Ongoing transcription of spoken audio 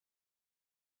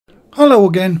Hello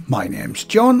again, my name's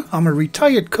John. I'm a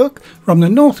retired cook from the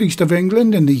northeast of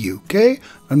England in the UK,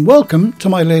 and welcome to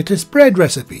my latest bread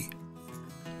recipe.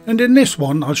 And in this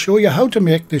one I'll show you how to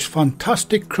make this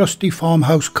fantastic Crusty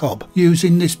Farmhouse Cob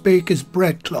using this baker's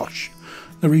bread cloche.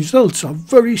 The results are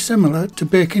very similar to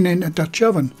baking in a Dutch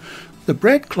oven. The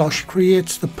bread cloche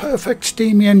creates the perfect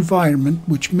steamy environment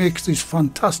which makes this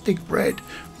fantastic bread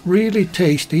really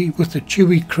tasty with the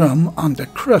chewy crumb, and the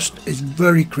crust is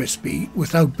very crispy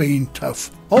without being tough.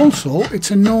 Also,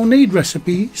 it's a no-knead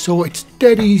recipe, so it's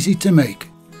dead easy to make.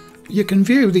 You can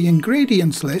view the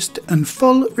ingredients list and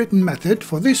full written method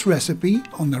for this recipe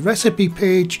on the recipe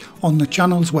page on the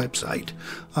channel's website.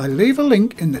 I'll leave a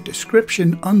link in the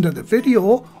description under the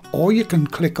video, or you can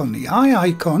click on the eye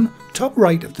icon top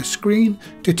right of the screen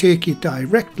to take you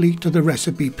directly to the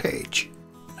recipe page.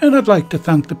 And I'd like to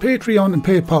thank the Patreon and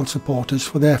PayPal supporters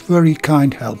for their very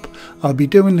kind help. I'll be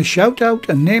doing the shout out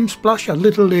and name splash a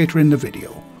little later in the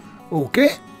video. Okay,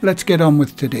 let's get on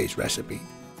with today's recipe.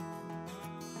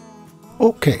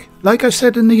 Okay, like I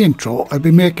said in the intro, I'll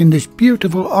be making this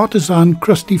beautiful artisan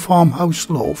crusty farmhouse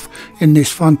loaf in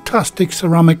this fantastic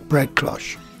ceramic bread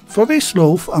cloche. For this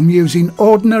loaf I'm using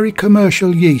ordinary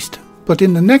commercial yeast, but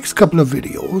in the next couple of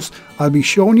videos I'll be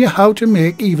showing you how to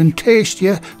make even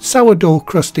tastier sourdough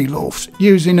crusty loaves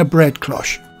using a bread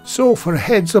cloche. So for a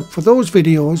heads up for those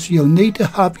videos, you'll need to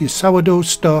have your sourdough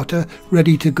starter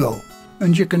ready to go.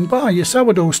 And you can buy your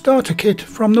sourdough starter kit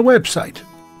from the website.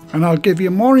 And I'll give you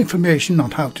more information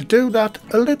on how to do that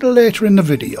a little later in the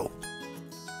video.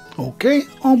 Okay,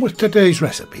 on with today's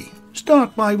recipe.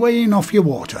 Start by weighing off your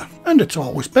water, and it's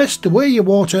always best to weigh your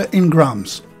water in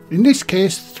grams. In this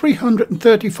case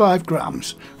 335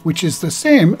 grams, which is the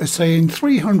same as saying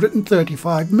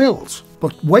 335 mils.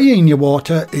 But weighing your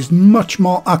water is much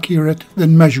more accurate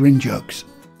than measuring jugs.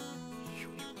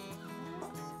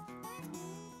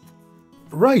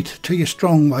 Right, to your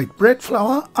strong white bread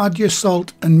flour, add your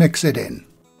salt and mix it in.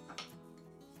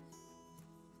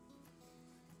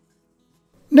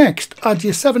 Next, add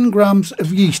your 7 grams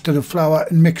of yeast to the flour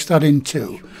and mix that in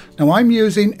too. Now I'm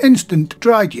using instant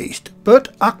dried yeast,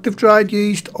 but active dried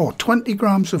yeast or 20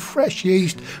 grams of fresh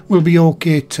yeast will be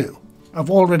okay too. I've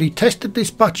already tested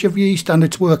this batch of yeast and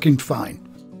it's working fine.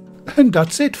 And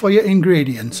that's it for your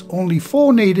ingredients, only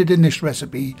 4 needed in this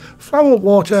recipe: flour,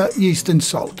 water, yeast and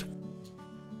salt.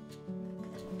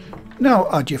 Now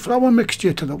add your flour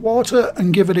mixture to the water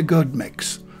and give it a good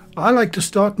mix. I like to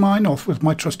start mine off with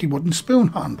my trusty wooden spoon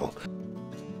handle.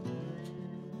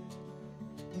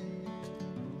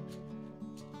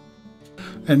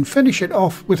 And finish it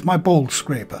off with my bowl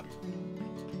scraper.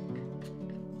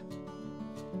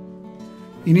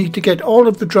 You need to get all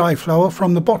of the dry flour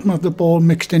from the bottom of the bowl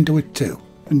mixed into it too.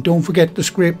 And don't forget to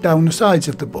scrape down the sides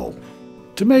of the bowl.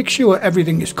 To make sure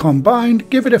everything is combined,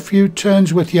 give it a few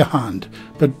turns with your hand,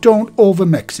 but don't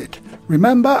overmix it.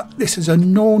 Remember, this is a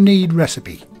no-knead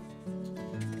recipe.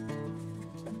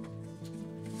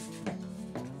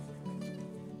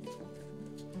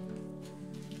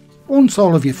 Once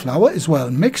all of your flour is well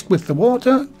mixed with the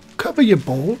water, cover your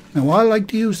bowl. Now I like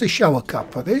to use the shower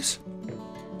cap for this.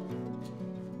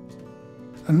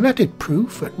 And let it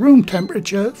proof at room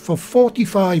temperature for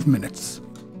 45 minutes.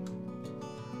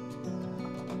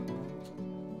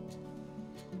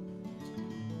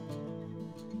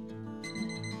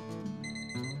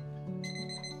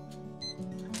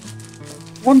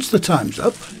 Once the time's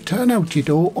up, turn out your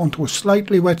dough onto a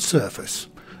slightly wet surface.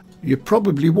 You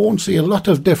probably won't see a lot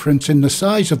of difference in the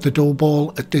size of the dough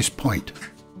ball at this point.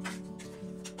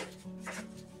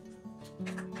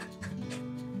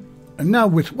 And now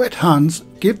with wet hands,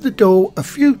 give the dough a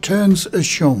few turns as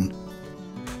shown.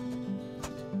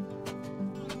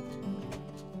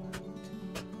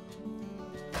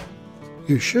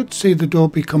 You should see the dough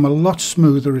become a lot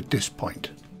smoother at this point.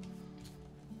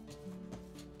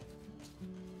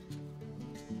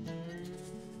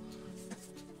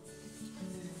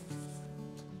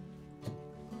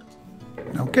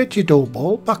 Now get your dough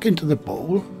ball back into the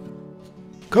bowl,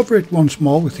 cover it once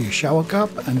more with your shower cap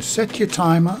and set your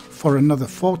timer for another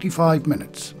 45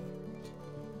 minutes.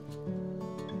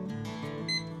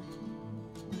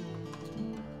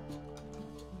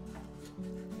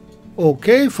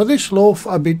 Okay, for this loaf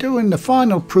I'll be doing the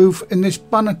final proof in this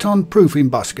Banneton proofing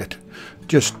basket.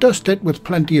 Just dust it with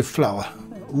plenty of flour.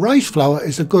 Rice flour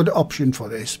is a good option for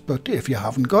this, but if you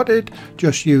haven't got it,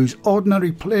 just use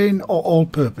ordinary plain or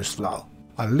all-purpose flour.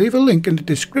 I'll leave a link in the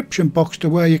description box to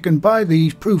where you can buy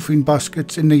these proofing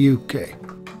baskets in the UK.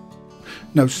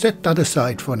 Now set that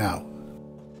aside for now.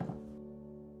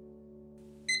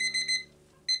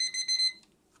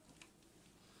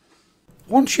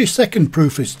 Once your second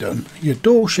proof is done, your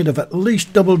dough should have at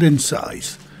least doubled in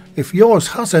size. If yours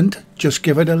hasn't, just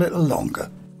give it a little longer.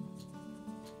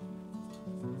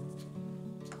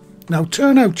 Now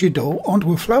turn out your dough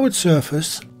onto a floured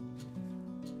surface,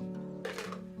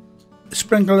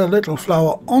 sprinkle a little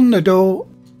flour on the dough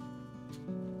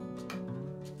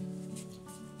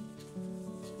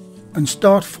and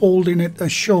start folding it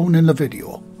as shown in the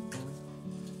video.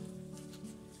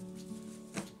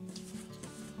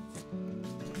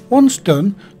 Once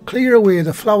done, clear away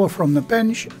the flour from the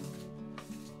bench,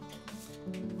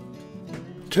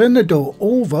 turn the dough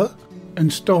over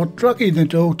and start dragging the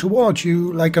dough towards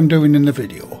you like I'm doing in the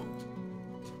video.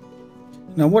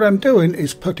 Now what I'm doing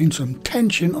is putting some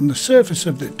tension on the surface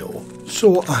of the dough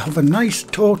so I have a nice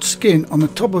taut skin on the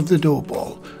top of the dough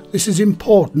ball. This is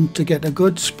important to get a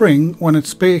good spring when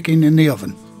it's baking in the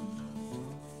oven.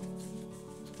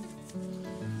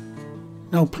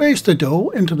 Now place the dough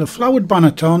into the floured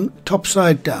banneton top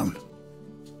side down.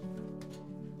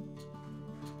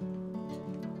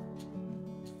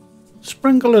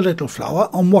 Sprinkle a little flour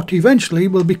on what eventually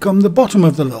will become the bottom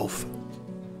of the loaf.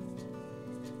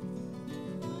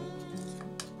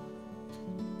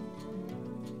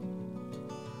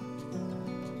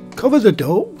 Cover the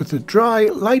dough with a dry,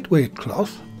 lightweight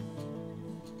cloth.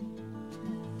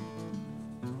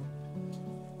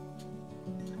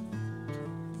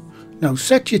 Now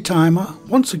set your timer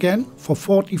once again for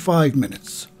 45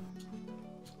 minutes.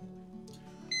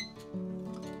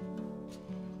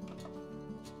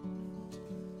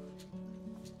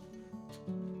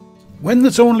 When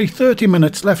there's only 30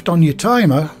 minutes left on your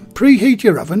timer, preheat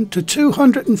your oven to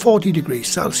 240 degrees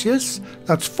Celsius,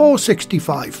 that's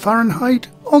 465 Fahrenheit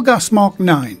or gas mark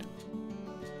 9.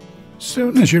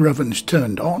 Soon as your oven's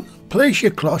turned on, place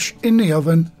your cloche in the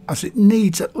oven as it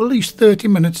needs at least 30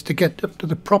 minutes to get up to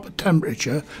the proper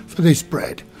temperature for this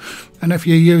bread. And if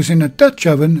you're using a Dutch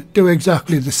oven, do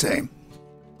exactly the same.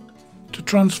 To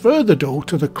transfer the dough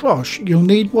to the cloche, you'll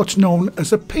need what's known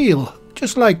as a peel,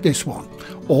 just like this one.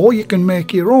 Or you can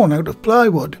make your own out of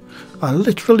plywood. I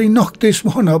literally knocked this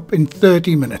one up in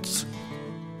 30 minutes.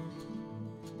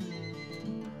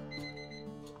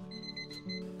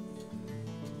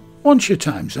 Once your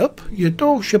time's up, your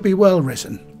dough should be well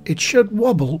risen. It should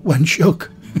wobble when shook,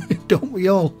 don't we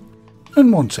all?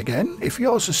 And once again, if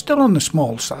yours is still on the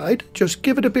small side, just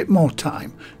give it a bit more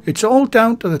time. It's all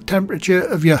down to the temperature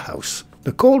of your house.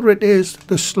 The colder it is,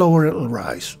 the slower it'll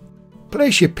rise.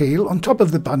 Place your peel on top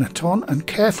of the banneton and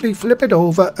carefully flip it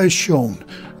over as shown.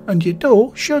 And your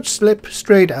dough should slip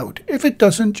straight out. If it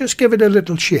doesn't, just give it a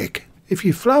little shake. If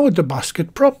you floured the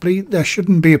basket properly, there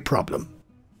shouldn't be a problem.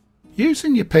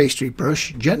 Using your pastry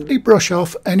brush, gently brush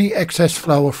off any excess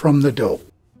flour from the dough.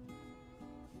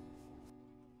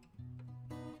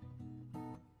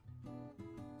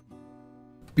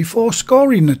 Before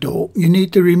scoring the dough, you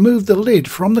need to remove the lid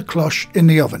from the cloche in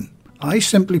the oven. I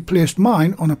simply placed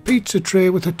mine on a pizza tray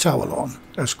with a towel on,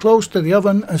 as close to the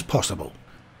oven as possible.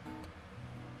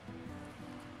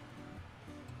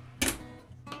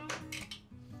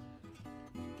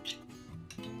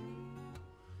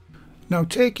 Now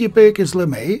take your baker's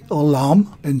lame or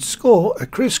lame and score a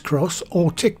crisscross or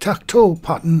tic-tac-toe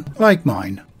pattern like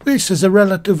mine. This is a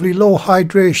relatively low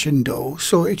hydration dough,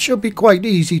 so it should be quite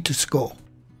easy to score.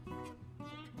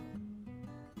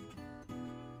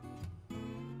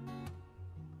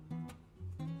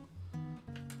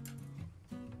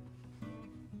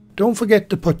 Don't forget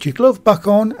to put your glove back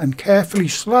on and carefully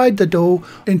slide the dough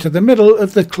into the middle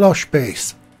of the cloche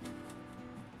base.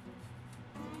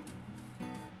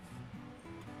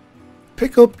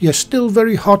 Pick up your still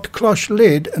very hot cloche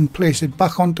lid and place it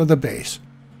back onto the base.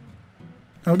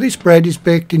 Now this bread is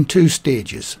baked in two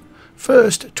stages.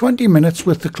 First 20 minutes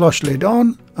with the cloche lid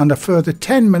on and a further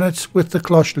 10 minutes with the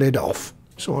cloche lid off.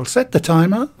 So I'll set the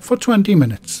timer for 20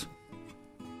 minutes.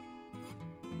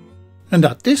 And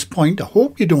at this point I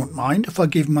hope you don't mind if I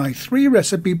give my 3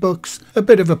 recipe books a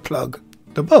bit of a plug.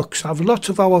 The books have lots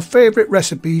of our favourite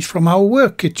recipes from our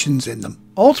work kitchens in them.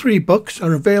 All 3 books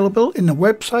are available in the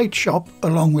website shop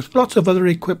along with lots of other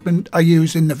equipment I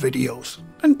use in the videos.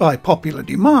 And by popular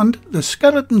demand, the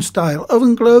skeleton style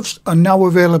oven gloves are now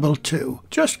available too.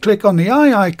 Just click on the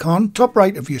eye icon top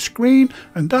right of your screen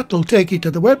and that'll take you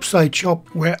to the website shop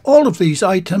where all of these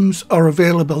items are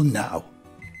available now.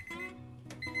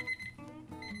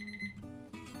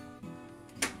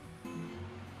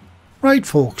 Right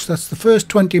folks, that's the first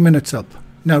 20 minutes up.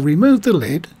 Now remove the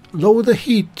lid, lower the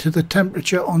heat to the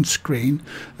temperature on screen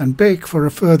and bake for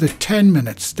a further 10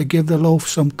 minutes to give the loaf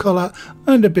some colour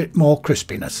and a bit more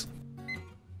crispiness.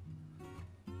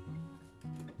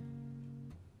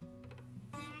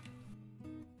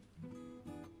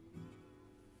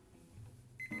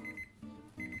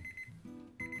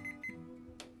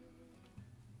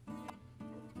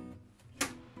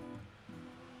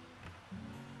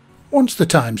 Once the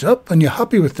time's up and you're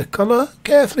happy with the colour,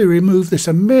 carefully remove this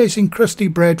amazing crusty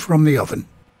bread from the oven.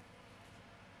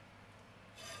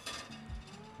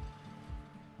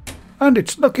 And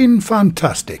it's looking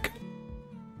fantastic.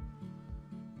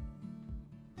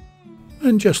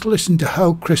 And just listen to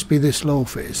how crispy this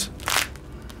loaf is.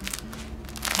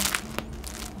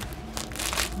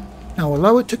 Now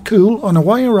allow it to cool on a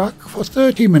wire rack for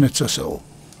 30 minutes or so.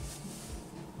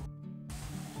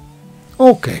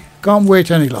 Okay, can't wait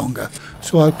any longer,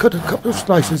 so I'll cut a couple of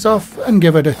slices off and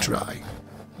give it a try.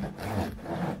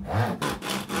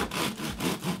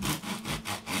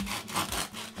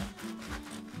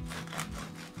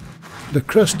 The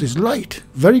crust is light,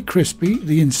 very crispy,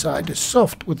 the inside is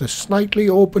soft with a slightly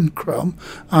open crumb,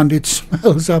 and it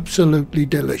smells absolutely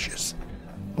delicious.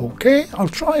 Okay, I'll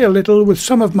try a little with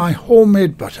some of my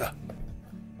homemade butter.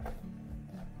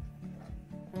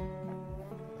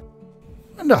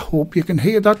 And I hope you can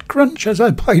hear that crunch as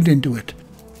I bite into it.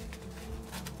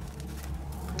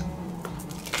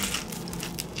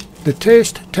 The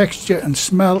taste, texture and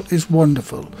smell is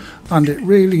wonderful, and it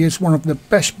really is one of the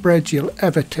best breads you'll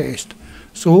ever taste.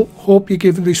 So, hope you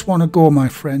give this one a go, my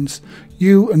friends.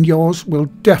 You and yours will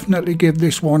definitely give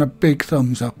this one a big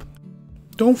thumbs up.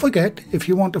 Don't forget, if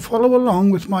you want to follow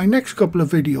along with my next couple of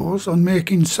videos on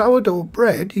making sourdough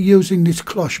bread using this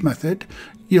cloche method,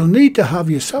 you'll need to have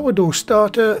your sourdough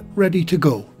starter ready to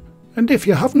go. And if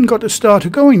you haven't got a starter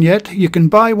going yet, you can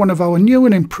buy one of our new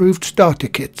and improved starter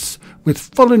kits with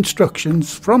full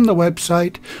instructions from the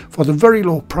website for the very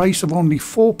low price of only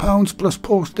 £4 plus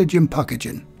postage and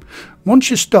packaging. Once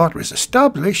your starter is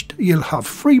established, you'll have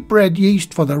free bread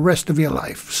yeast for the rest of your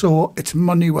life, so it's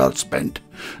money well spent.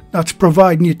 That's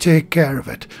providing you take care of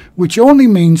it, which only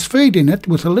means feeding it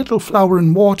with a little flour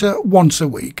and water once a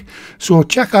week. So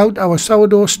check out our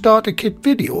sourdough starter kit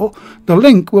video. The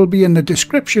link will be in the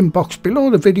description box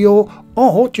below the video,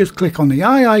 or just click on the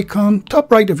eye icon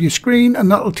top right of your screen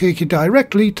and that'll take you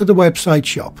directly to the website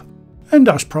shop. And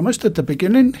as promised at the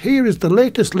beginning, here is the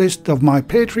latest list of my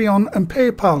Patreon and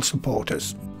PayPal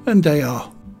supporters. And they are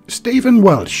Stephen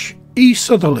Welsh, E.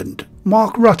 Sutherland,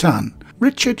 Mark Rattan,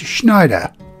 Richard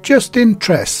Schneider, Justin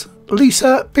Tress,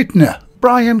 Lisa Bittner,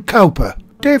 Brian Cowper,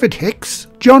 David Hicks,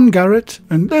 John Garrett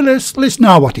and Lilis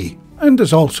Lisnawati. And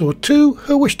there's also 2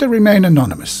 who wish to remain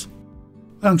anonymous.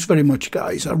 Thanks very much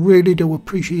guys, I really do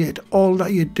appreciate all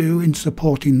that you do in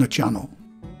supporting the channel.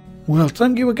 Well,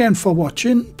 thank you again for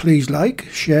watching. Please like,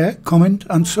 share, comment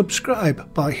and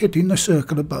subscribe by hitting the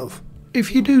circle above.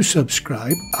 If you do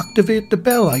subscribe, activate the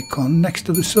bell icon next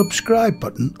to the subscribe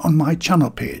button on my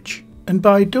channel page. And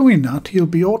by doing that, you'll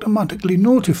be automatically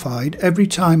notified every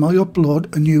time I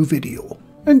upload a new video.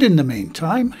 And in the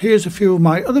meantime, here's a few of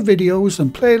my other videos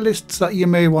and playlists that you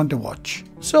may want to watch.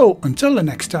 So, until the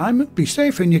next time, be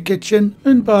safe in your kitchen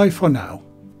and bye for now.